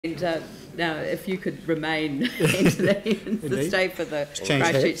And now, if you could remain and stay for the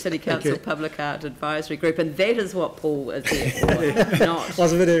Christchurch City Council Public Art Advisory Group, and that is what Paul is there for,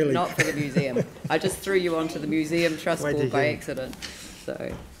 not for the museum. I just threw you onto the Museum Trust Board by accident,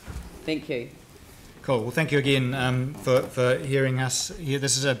 so thank you. Cool. Well, thank you again for hearing us here.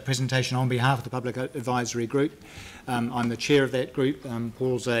 This is a presentation on behalf of the Public Advisory Group. I'm the chair of that group.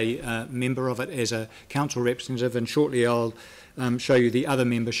 Paul's a member of it as a council representative, and shortly I'll show you the other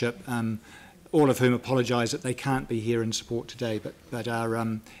membership, all of whom apologise that they can't be here in support today, but are,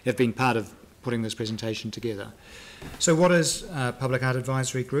 have been part of putting this presentation together. So what is Public Art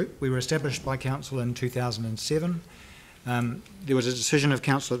Advisory Group? We were established by Council in 2007. There was a decision of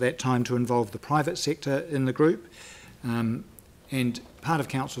Council at that time to involve the private sector in the group, and part of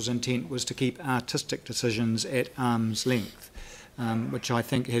Council's intent was to keep artistic decisions at arm's length, which I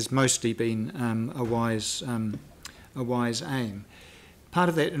think has mostly been a wise aim. Part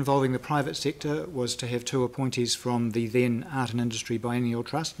of that involving the private sector was to have two appointees from the then Art and Industry Biennial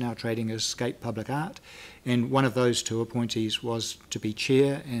Trust, now trading as Scape Public Art, and one of those two appointees was to be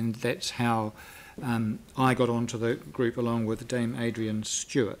chair, and that's how I got onto the group along with Dame Adrian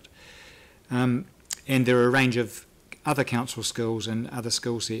Stewart. And there are a range of other council skills and other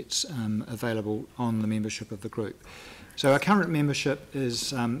skill sets available on the membership of the group. So our current membership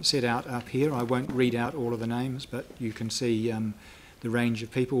is set out up here. I won't read out all of the names, but you can see the range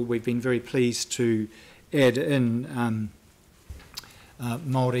of people. We've been very pleased to add in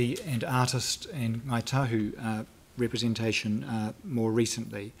Māori and artist and Ngāi Tahu representation more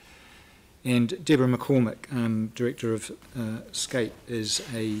recently. And Deborah McCormick, Director of Scape, is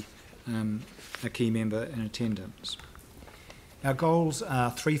a key member in attendance. Our goals are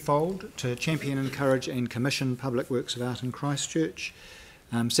threefold: to champion, encourage and commission public works of art in Christchurch,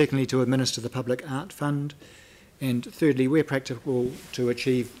 secondly to administer the Public Art Fund, and thirdly, where practicable, to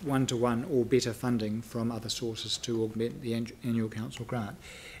achieve one-to-one or better funding from other sources to augment the annual council grant.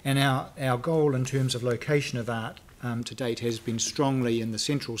 And our goal in terms of location of art to date has been strongly in the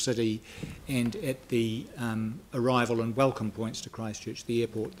central city and at the arrival and welcome points to Christchurch, the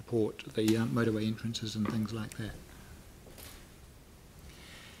airport, the port, the motorway entrances and things like that.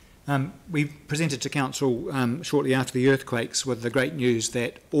 We presented to Council shortly after the earthquakes with the great news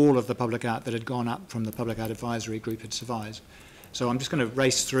that all of the public art that had gone up from the Public Art Advisory Group had survived. So I'm just going to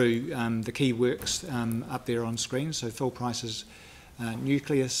race through the key works up there on screen. So Phil Price's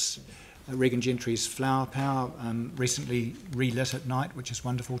Nucleus, Regan Gentry's Flower Power, recently relit at night, which is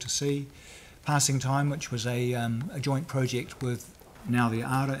wonderful to see. Passing Time, which was a joint project with now the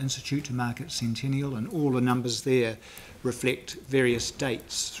Ara Institute to mark its centennial, and all the numbers there reflect various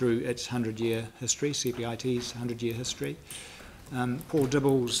dates through its 100-year history, CPIT's 100-year history. Paul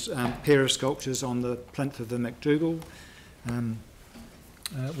Dibble's pair of sculptures on the plinth of the McDougall,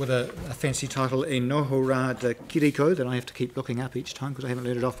 with a fancy title, E Noho Rā de Kiriko, that I have to keep looking up each time because I haven't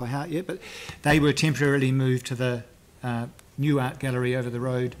learned it off by heart yet, but they were temporarily moved to the new art gallery over the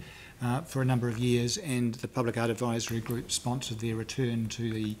road for a number of years, and the Public Art Advisory Group sponsored their return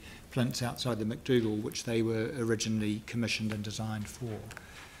to the plinths outside the McDougall, which they were originally commissioned and designed for.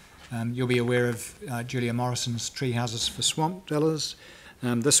 You'll be aware of Julia Morrison's Tree Houses for Swamp Dwellers.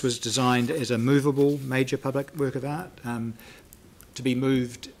 This was designed as a movable major public work of art to be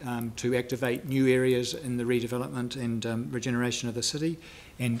moved to activate new areas in the redevelopment and regeneration of the city,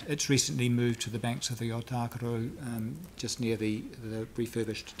 and it's recently moved to the banks of the Otakaro, just near the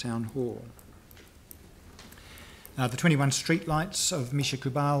refurbished town hall. The 21 street lights of Misha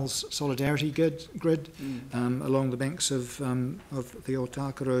Kubal's Solidarity Grid along the banks of the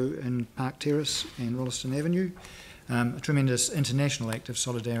Otakaro in Park Terrace and Rolleston Avenue. A tremendous international act of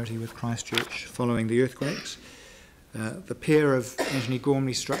solidarity with Christchurch following the earthquakes. The pair of Anthony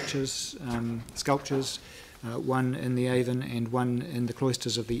Gormley sculptures, one in the Avon and one in the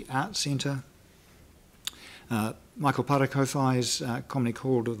cloisters of the Art Centre. Michael Parakofai's commonly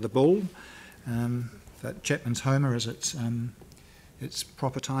called The Bull, but Chapman's Homer is its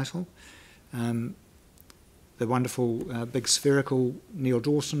proper title. The wonderful big spherical Neil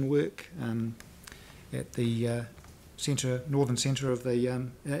Dawson work at the northern centre of the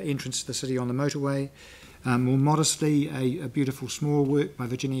entrance to the city on the motorway. More modestly, a beautiful small work by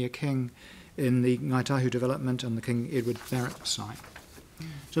Virginia King in the Ngāi Tahu development on the King Edward Barrack site.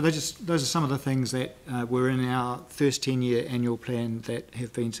 So those are some of the things that were in our first 10-year annual plan that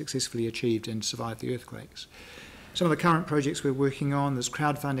have been successfully achieved and survived the earthquakes. Some of the current projects we're working on, there's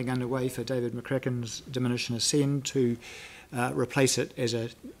crowdfunding underway for David McCracken's Diminish and Ascend to replace it as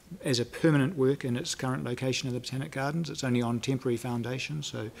a permanent work in its current location in the Botanic Gardens. It's only on temporary foundation,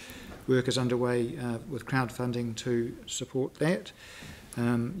 so work is underway with crowdfunding to support that.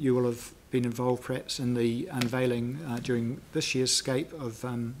 You will have been involved perhaps in the unveiling during this year's Scape of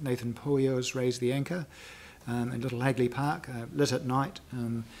Nathan Puyo's Raise the Anchor in Little Hagley Park, lit at night,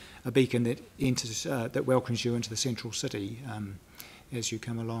 a beacon that enters, that welcomes you into the central city as you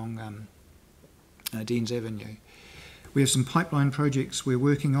come along Deans Avenue. We have some pipeline projects we're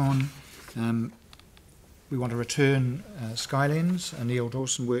working on. We want to return Skylands, a Neil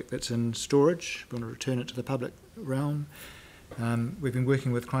Dawson work that's in storage. We want to return it to the public realm. We've been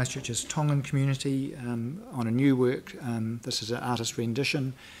working with Christchurch's Tongan community on a new work. This is an artist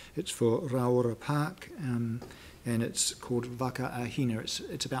rendition. It's for Raora Park, and it's called Waka Ahina.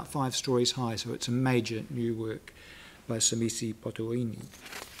 It's about 5 stories high, so it's a major new work by Samisi Potuini.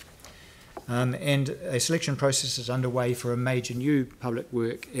 And a selection process is underway for a major new public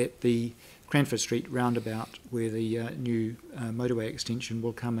work at the Cranford Street roundabout, where the new motorway extension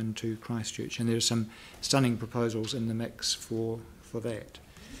will come into Christchurch, and there are some stunning proposals in the mix for that.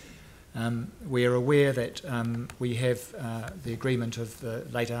 We are aware that we have the agreement of the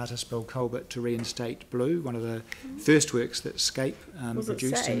late artist Bill Colbert to reinstate Blue, one of the first works that Scape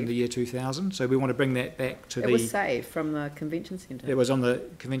produced in the year 2000. So we want to bring that back to It was saved from the convention centre. It was on the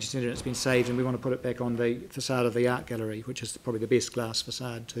convention centre, and it's been saved, and we want to put it back on the facade of the art gallery, which is probably the best glass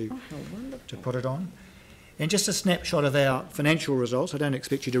facade to put it on. And just a snapshot of our financial results. I don't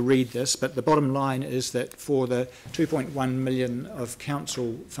expect you to read this, but the bottom line is that for the 2.1 million of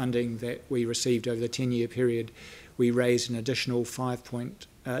council funding that we received over the 10-year period, we raised an additional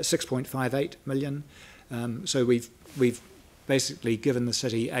 6.58 million. So we've basically given the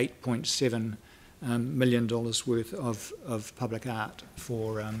city $8.7 million worth of public art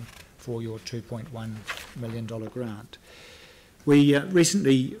for your $2.1 million grant. We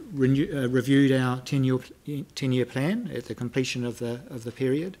recently reviewed our 10-year plan at the completion of the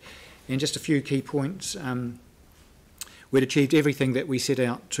period, and just a few key points. We'd achieved everything that we set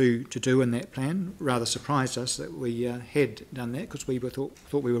out to do in that plan. Rather surprised us that we had done that, because we thought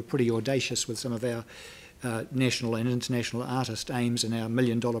we were pretty audacious with some of our national and international artist aims and our $1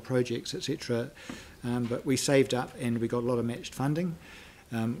 million projects, etc. But we saved up and we got a lot of matched funding.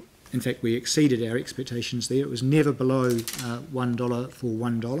 In fact, we exceeded our expectations there. It was never below $1 for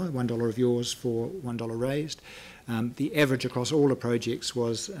 $1 of yours for $1 raised. The average across all the projects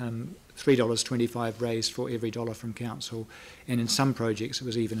was $3.25 raised for every dollar from council, and in some projects it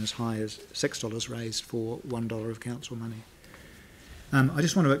was even as high as $6 raised for $1 of council money. I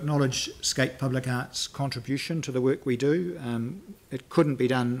just want to acknowledge Scape Public Art's contribution to the work we do. It couldn't be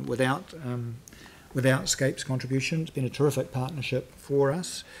done without Scape's contribution. It's been a terrific partnership for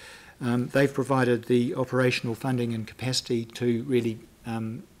us. They've provided the operational funding and capacity to really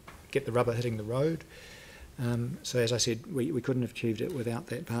get the rubber hitting the road. So as I said, we couldn't have achieved it without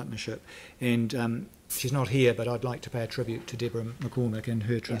that partnership. And she's not here, but I'd like to pay a tribute to Deborah McCormick and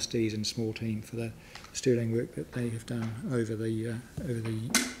her trustees and small team for the sterling work that they have done over the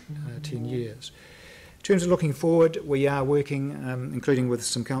 10 years. In terms of looking forward, we are working, including with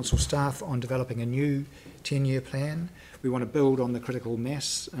some council staff, on developing a new 10-year plan. We want to build on the critical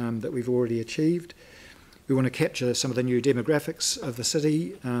mass that we've already achieved. We want to capture some of the new demographics of the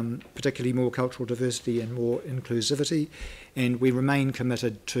city, particularly more cultural diversity and more inclusivity, and we remain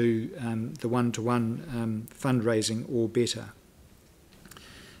committed to the one-to-one fundraising or better.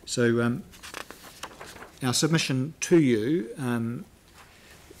 So our submission to you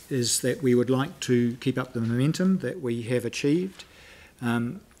is that we would like to keep up the momentum that we have achieved.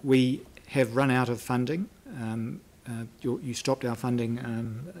 We have run out of funding. You stopped our funding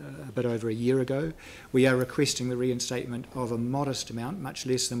a bit over a year ago. We are requesting the reinstatement of a modest amount, much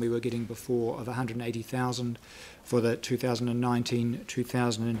less than we were getting before, of $180,000 for the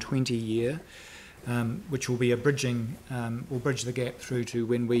 2019-2020 year, which will be will bridge the gap through to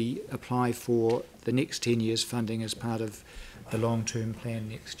when we apply for the next 10 years funding as part of the long-term plan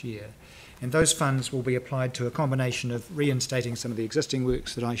next year. And those funds will be applied to a combination of reinstating some of the existing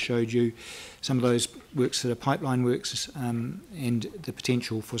works that I showed you, some of those works that are pipeline works, and the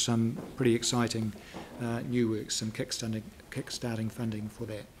potential for some pretty exciting new works, some kickstarting funding for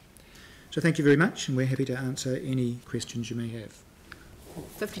that. So thank you very much, and we're happy to answer any questions you may have.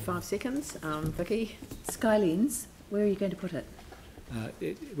 55 seconds, Vicky. Skylands, where are you going to put it?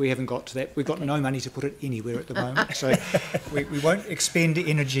 We haven't got to that. We've got no money to put it anywhere at the moment, so we won't expend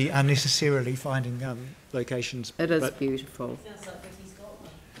energy unnecessarily finding locations. It is beautiful. Sounds like Vicky's got one.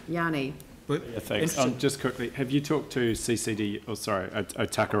 Yanni. Yeah, thanks. Just quickly, have you talked to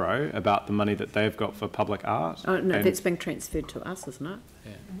Otakaro about the money that they've got for public art? Oh no, that's being transferred to us, isn't it?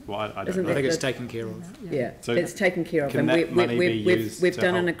 Yeah. Well, I don't know. I think it's taken care of. Yeah, So it's taken care of, can and that money be used we've to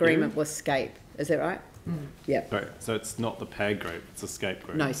done an help agreement you? with Scape. Is that right? Yeah. Right, so it's not the PAG group, it's a SCAPE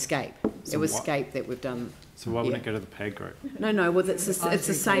group. No, SCAPE. So it was what- SCAPE that we've done. So why wouldn't it go to the PAG group? No, well, it's the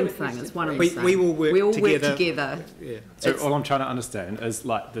same thing. It's one and the same. We will work we all together. work together. Yeah. So all I'm trying to understand is,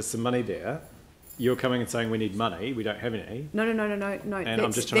 like, there's some money there. You're coming and saying we need money. We don't have any. No. And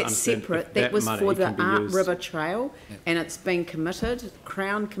I'm just trying to That's understand separate. if That that was money for the can be Art used- River Trail, and it's been committed.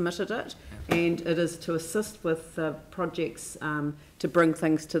 Crown committed it, and it is to assist with projects to bring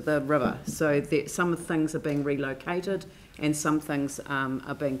things to the river. So that some things are being relocated, and some things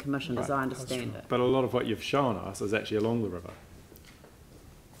are being commissioned, as I understand it. But a lot of what you've shown us is actually along the river.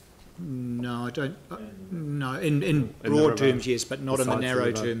 No, I don't. No, in the broad river, terms, yes, but not in the besides the narrow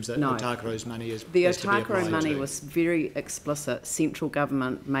river. terms that No. Otakarau's money is. The is to be Otakarau applied money to. was very explicit. Central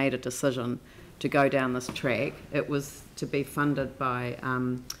government made a decision to go down this track. It was to be funded by,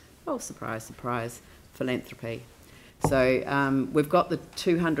 surprise, philanthropy. So we've got the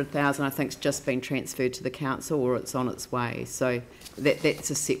 200,000, I think, it's just been transferred to the council, or it's on its way. So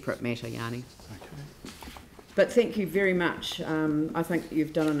that's a separate matter, Yanni. But thank you very much. I think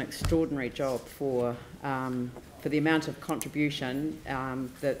you've done an extraordinary job for the amount of contribution.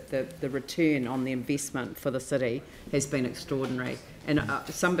 The return on the investment for the city has been extraordinary. And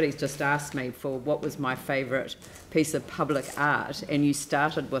somebody's just asked me for what was my favourite piece of public art, and you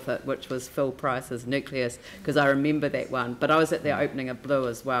started with it, which was Phil Price's Nucleus, because I remember that one. But I was at the opening of Blue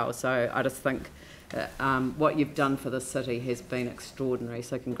as well, so I just think what you've done for the city has been extraordinary.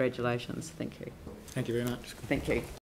 So congratulations. Thank you. Thank you very much. Thank you.